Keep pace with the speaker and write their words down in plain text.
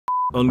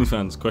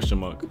OnlyFans, question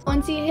mark.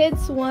 Once he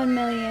hits 1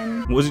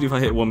 million, What does it do if I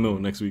hit 1 mil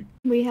next week?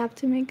 we have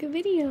to make a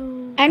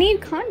video. I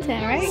need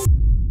content, right?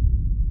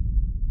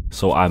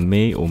 So I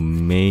may or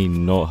may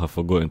not have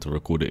forgotten to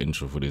record the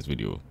intro for this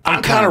video.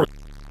 I'm kind of...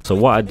 So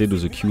what I did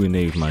was a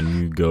Q&A with my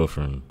new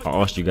girlfriend. I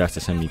asked you guys to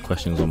send me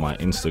questions on my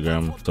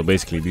Instagram. So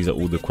basically these are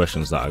all the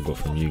questions that I got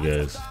from you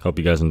guys. Hope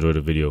you guys enjoy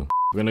the video.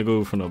 We're gonna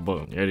go from the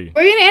bottom. You ready?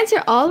 We're gonna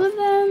answer all of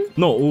them?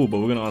 Not all, but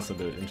we're gonna answer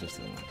the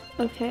interesting ones.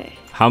 Okay.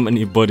 How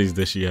many bodies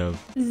does she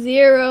have?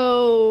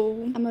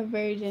 0. I'm a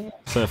virgin.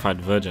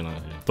 Certified virgin out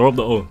here. Throw up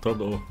the O, throw up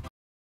the O.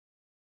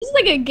 This is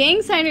like a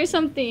gang sign or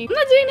something. I'm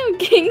not doing no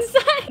gang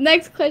sign.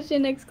 Next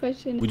question, next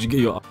question. Would you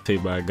get your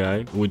tape by a guy?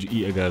 Or would you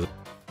eat a guy's?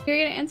 You're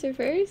gonna answer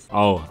first?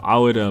 Oh, I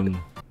would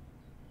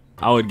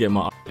get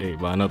my tape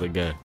by another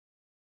guy.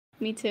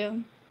 Me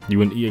too. You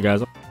wouldn't eat a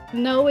guy's?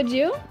 No, would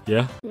you?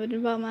 Yeah. What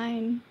about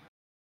mine?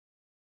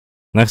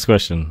 Next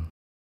question.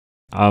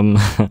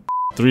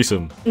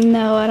 Threesome.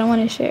 No, I don't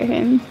want to share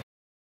him.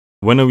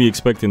 When are we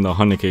expecting the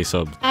 100k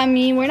subs? I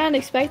mean, we're not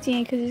expecting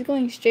it because he's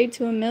going straight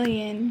to 1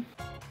 million.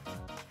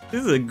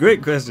 This is a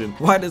great question.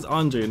 Why does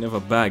Andre never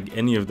bag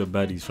any of the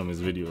baddies from his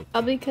video?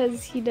 Probably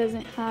because he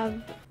doesn't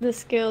have the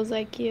skills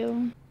like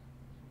you.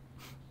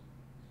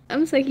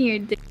 I'm sucking your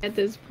dick at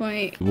this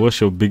point. What's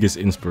your biggest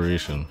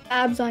inspiration?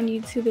 Fabss on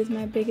YouTube is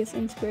my biggest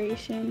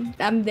inspiration.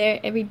 I'm there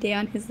every day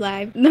on his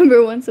live.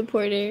 #1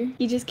 supporter.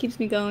 He just keeps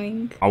me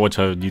going. I watch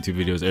her YouTube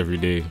videos every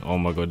day. Oh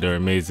my god, they're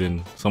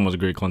amazing. So much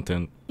great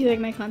content. You like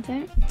my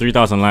content?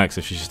 3,000 likes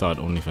if she should start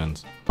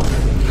OnlyFans.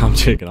 I'm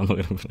joking, I'm not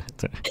gonna put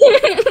that.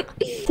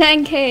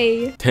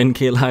 10k.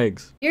 10k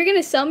likes. You're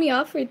gonna sell me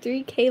off for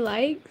 3k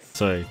likes?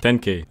 Sorry,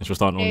 10k and she'll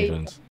start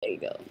OnlyFans. There you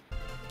go.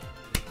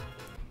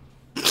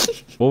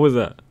 What was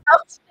that? I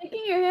was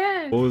shaking your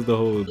hand. What was the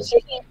whole...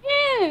 Shaking your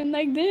hand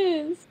like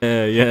this.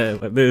 Yeah,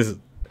 like this.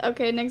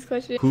 Okay, next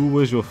question. Who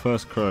was your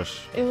first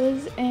crush? It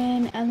was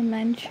in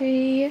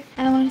elementary.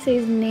 I don't want to say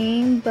his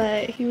name,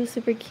 but he was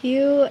super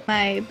cute.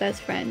 My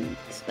best friend,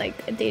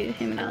 like, dated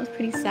him and I was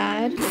pretty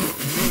sad.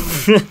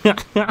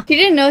 He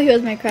didn't know he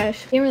was my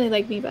crush. He didn't really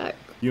like me back.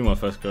 You were my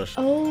first crush.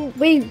 Oh,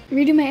 wait.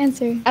 Redo my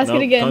answer. Ask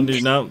it again.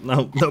 No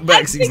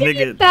backseats,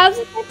 nigga. Fabss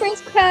was my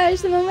first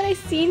crush. The moment I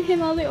seen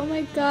him, I was like, oh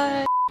my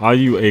god. Are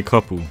you a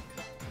couple?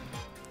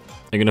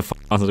 Are you gonna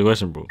answer the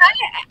question, bro?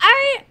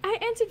 I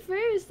answered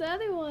first, the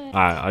other one.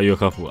 Alright, are you a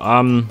couple?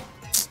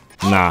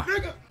 Nah.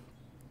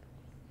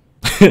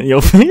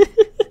 Yo.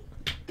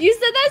 You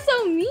said that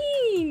so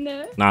mean.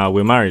 Nah,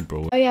 we're married,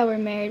 bro. Oh yeah, we're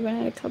married. We're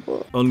not a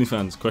couple.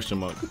 OnlyFans, question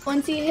mark.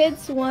 Once he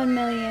hits 1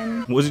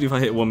 million, What does it do if I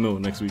hit 1 mil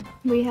next week?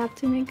 we have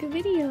to make a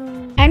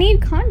video. I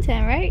need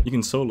content, right? You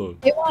can solo.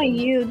 I want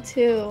you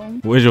too.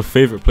 Where's your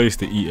favorite place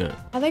to eat at?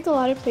 I like a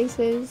lot of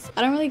places.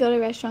 I don't really go to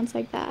restaurants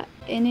like that.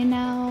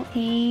 In-N-Out,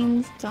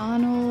 Hanes,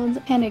 McDonald's,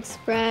 Panda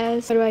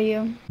Express. What about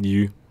you?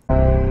 You.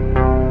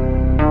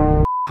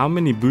 How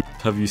many boots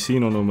have you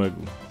seen on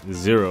OMEGLE?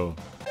 0.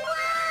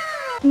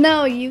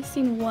 No, you've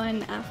seen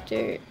one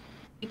after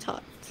we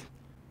talked.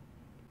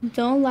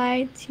 Don't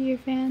lie to your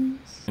fans.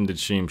 In the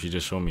stream, she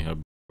just showed me her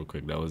real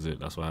quick. That was it.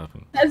 That's what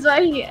happened. That's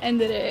why he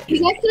ended it.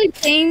 He's actually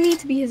paying me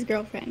to be his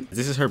girlfriend.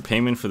 This is her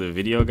payment for the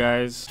video,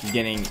 guys. She's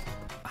getting...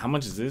 How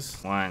much is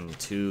this? 1,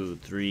 2,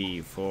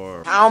 3,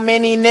 4... How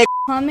many niggas?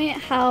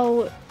 Comment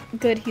how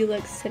good he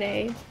looks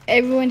today.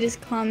 Everyone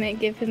just comment,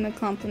 give him a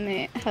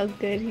compliment how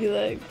good he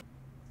looks.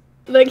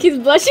 Look, he's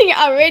blushing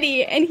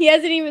already and he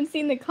hasn't even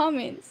seen the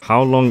comments.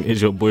 How long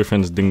is your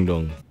boyfriend's ding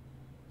dong?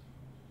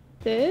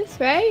 This,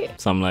 right?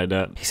 Something like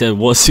that. He said,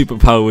 what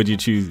superpower would you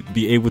choose?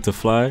 Be able to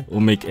fly or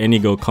make any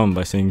girl come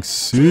by saying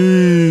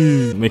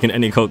 "see"? Making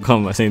any girl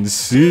come by saying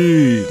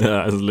 "see."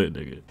 That's lit,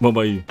 nigga. What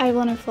about you? I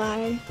want to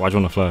fly. Why'd you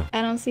want to fly?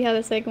 I don't see how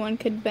the second one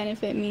could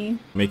benefit me.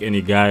 Make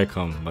any guy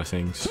come by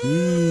saying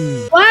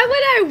 "see." Why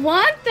would I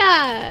want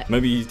that?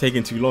 Maybe he's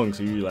taking too long,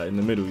 so you like in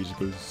the middle, you just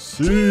go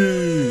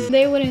 "see."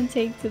 They wouldn't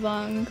take too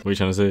long. What are you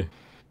trying to say?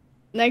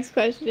 Next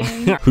question.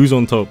 Who's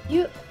on top?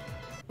 You.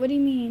 What do you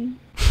mean?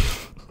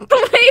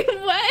 Wait,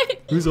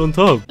 what? Who's on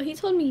top? He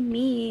told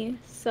me,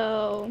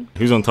 so...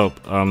 Who's on top?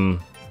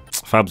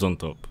 Fab's on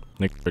top.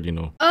 Nick already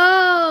know.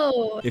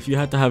 Oh! If you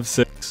had to have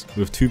sex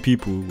with 2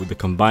 people with the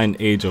combined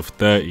age of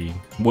 30,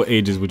 what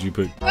ages would you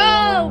pick?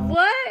 Bro,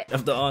 what? You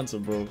have to answer,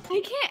 bro.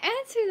 I can't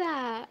answer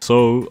that.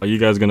 So, are you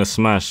guys gonna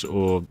smash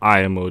or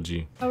eye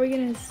emoji? Are we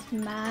gonna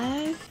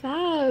smash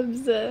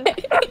Fabs?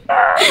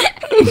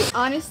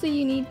 Honestly,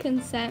 you need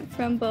consent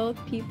from both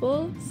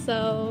people,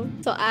 so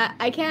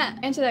I can't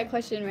answer that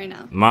question right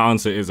now. My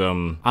answer is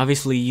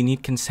obviously you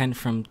need consent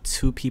from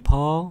 2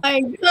 people. Oh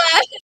my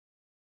god.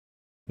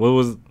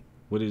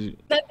 What did you...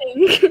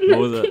 Nothing. What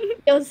was that?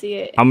 You'll see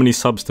it. How many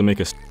subs to make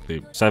a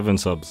tape? 7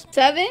 subs.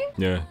 7?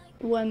 Yeah.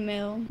 1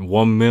 mil.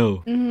 1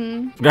 mil.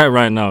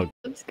 Right now.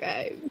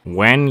 Subscribe.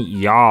 When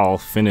y'all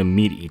finna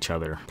meet each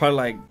other? Probably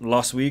like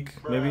last week,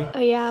 maybe.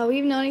 Oh yeah,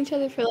 we've known each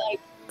other for like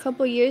a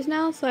couple years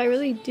now, so I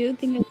really do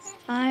think it's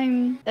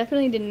time.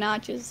 Definitely did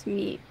not just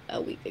meet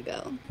a week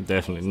ago.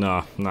 Definitely.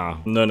 Nah.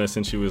 Known her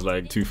since she was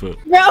like 2 foot.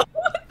 Bro,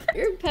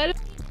 you're a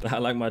pedophile. I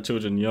like my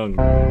children young.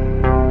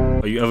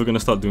 Are you ever gonna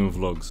start doing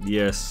vlogs?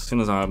 Yes, as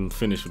soon as I'm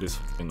finished with this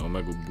fucking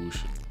Omegle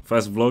bullshit.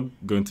 First vlog,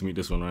 going to meet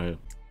this one right here.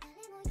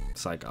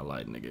 Psych, I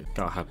lied, nigga. Look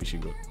how happy she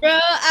got. Bro,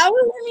 I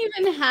wasn't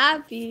even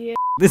happy.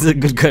 This is a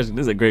good question.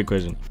 This is a great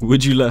question.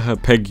 Would you let her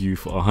peg you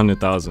for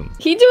 100,000?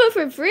 He do it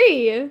for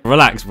free.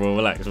 Relax, bro.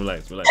 Relax.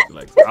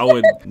 I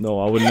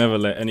would never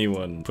let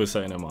anyone put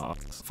something in my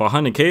ass. For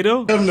 100K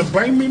though? Tell them to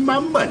bring me my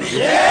money.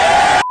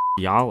 Yeah!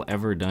 Y'all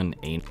ever done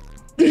anal?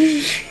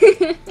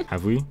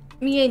 Have we?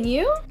 Me and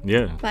you?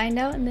 Yeah. Find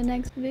out in the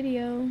next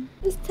video.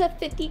 Just to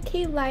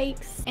 50K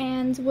likes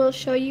and we'll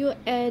show you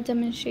a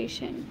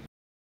demonstration.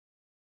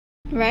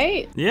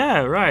 Right?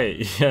 Yeah, right.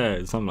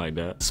 Yeah, something like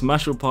that.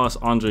 Smash or pass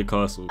Andre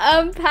Castle?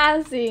 I'm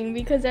passing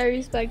because I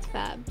respect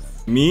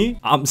Fabs. Me?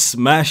 I'm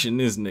smashing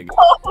this nigga.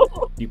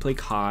 You play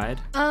COD?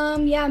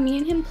 Yeah, me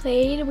and him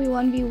played. We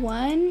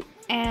 1v1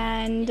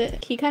 and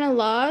he kind of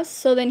lost.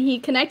 So then he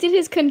connected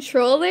his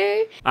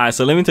controller. Alright,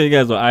 so let me tell you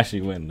guys what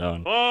actually went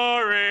down.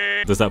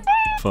 Boring. Does that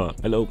fuck?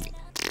 Hello.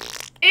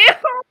 Ew.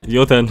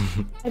 Your turn.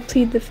 I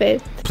plead the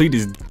fifth. Plead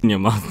is in your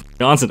mouth.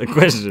 Answer the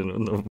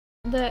question.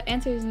 The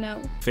answer is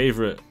no.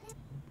 Favorite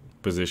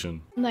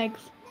position? Like,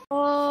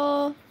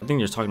 oh. I think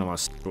you're talking about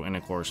sexual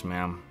intercourse,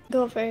 ma'am.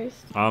 Go first.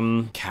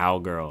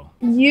 Cowgirl.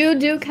 You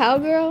do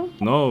cowgirl?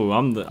 No,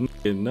 I'm the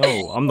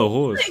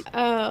horse.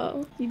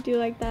 Oh, you do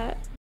like that?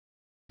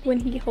 When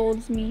he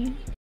holds me.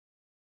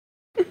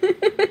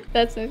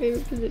 That's my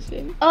favorite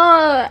position.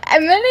 Oh, I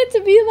meant it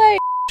to be like.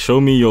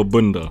 Show me your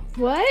bunda.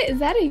 What? Is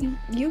that a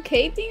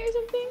UK thing or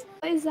something?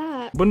 What is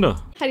that?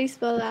 Bunda. How do you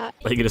spell that?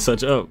 Are you gonna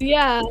search it up?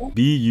 Yeah.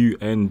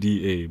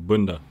 B-U-N-D-A.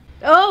 Bunda.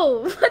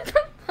 Oh, what the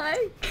fuck?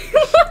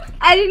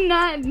 I did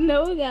not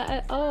know that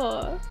at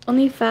all.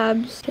 Only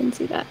Fabs can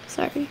see that.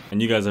 Sorry.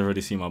 And you guys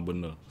already see my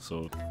bunda,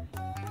 so.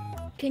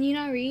 Can you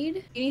not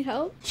read? You need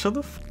help? Shut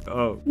the fuck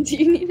up. Do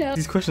you need help?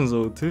 These questions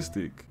are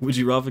autistic. Would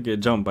you rather get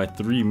jumped by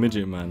 3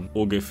 midget man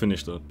or get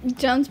finished up?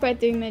 Jumps by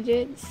 3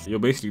 midgets. You're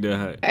basically their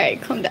height.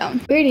 Alright, calm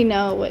down. We already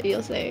know what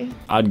you'll say.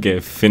 I'd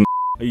get finished.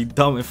 Are you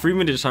dumb? If 3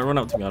 midgets try to run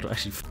up to me, I'd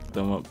actually fuck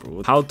them up,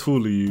 bro. How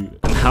tall are you?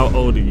 And how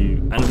old are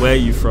you? And where are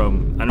you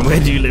from? And where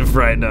do you live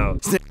right now?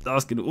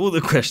 Asking all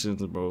the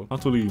questions, bro. How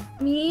tall are you?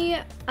 Me,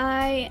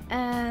 I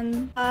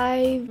am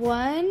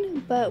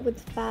 5'1", but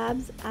with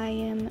Fabs, I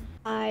am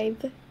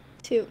 5'2".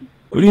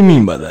 What do you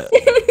mean by that?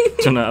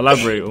 Trying to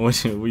elaborate on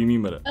what you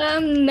mean by that?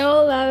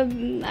 No,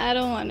 I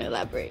don't want to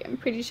elaborate. I'm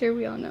pretty sure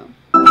we all know.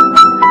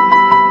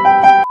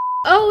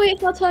 Oh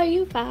wait, how tall are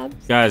you,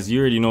 Fabs? Guys, you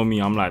already know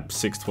me. I'm like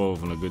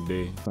 6'12" on a good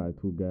day.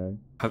 5'2" guy.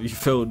 Have you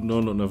failed No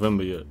Nut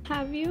November yet?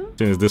 Have you?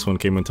 Since this one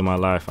came into my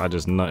life, I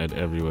just nutted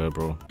everywhere,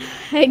 bro.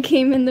 I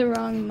came in the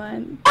wrong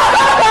month.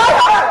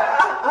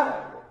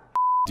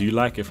 Do you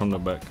like it from the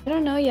back? I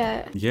don't know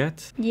yet.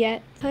 Yet?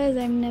 Yet. Because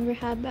I've never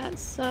had that,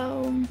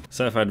 so...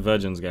 Certified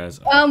virgins, guys.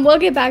 We'll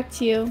get back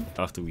to you.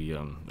 After we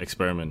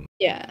experiment.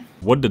 Yeah.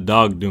 What the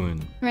dog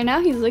doing? Right now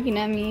he's looking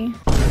at me.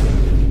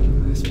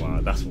 That's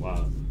wild. That's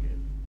wild.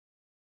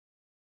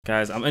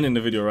 Guys, I'm ending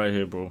the video right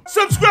here, bro.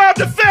 Subscribe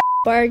to Fabss.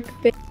 Bark,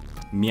 bitch.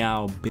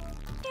 Meow, bitch.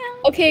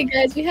 Okay,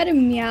 guys, we had a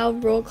meow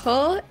roll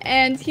call,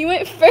 and he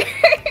went first.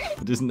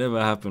 This never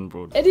happened,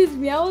 bro. And his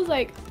meow was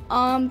like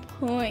on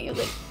point. It was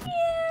like meow.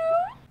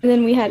 And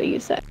then we had a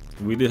use set.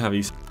 We did have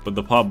East, but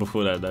the part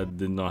before that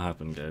did not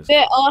happen, guys.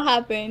 It all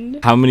happened.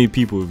 How many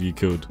people have you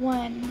killed?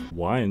 1.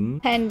 One?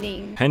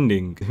 Pending.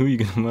 Pending? Who are you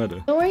gonna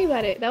murder? Don't worry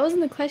about it. That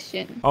wasn't the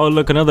question. Oh,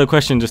 look, another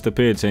question just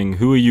appeared saying,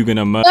 who are you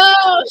gonna murder?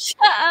 No, shut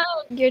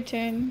up. Your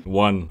turn.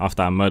 1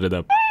 after I murdered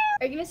that.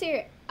 Are you gonna say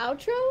your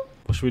outro?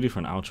 What should we do for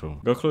an outro?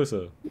 Go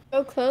closer.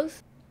 Go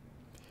close.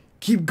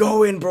 Keep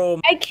going, bro.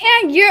 I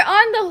can't. You're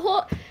on the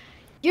whole.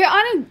 You're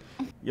on a.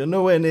 You're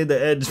nowhere near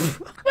the edge.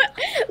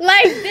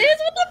 Like this?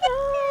 What the fuck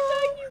are you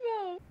talking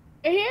about?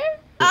 Right here?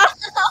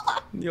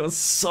 You're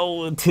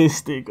so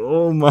autistic.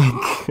 Oh my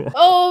god.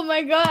 Oh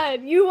my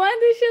god. You want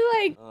this shit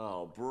like.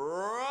 Oh,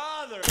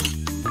 brother.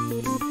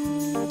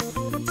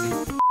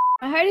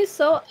 My heart is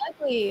so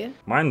ugly.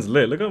 Mine's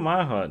lit. Look at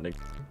my heart, nigga.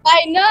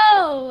 I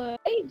know.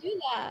 How do you do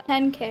that?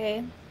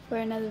 10K for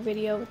another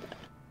video with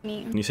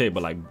me. Can you say it,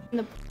 but like. In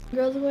the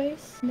girl's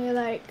voice. And they're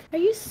like, are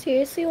you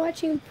seriously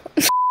watching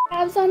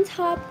Fabs on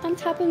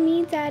top of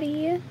me,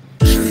 daddy?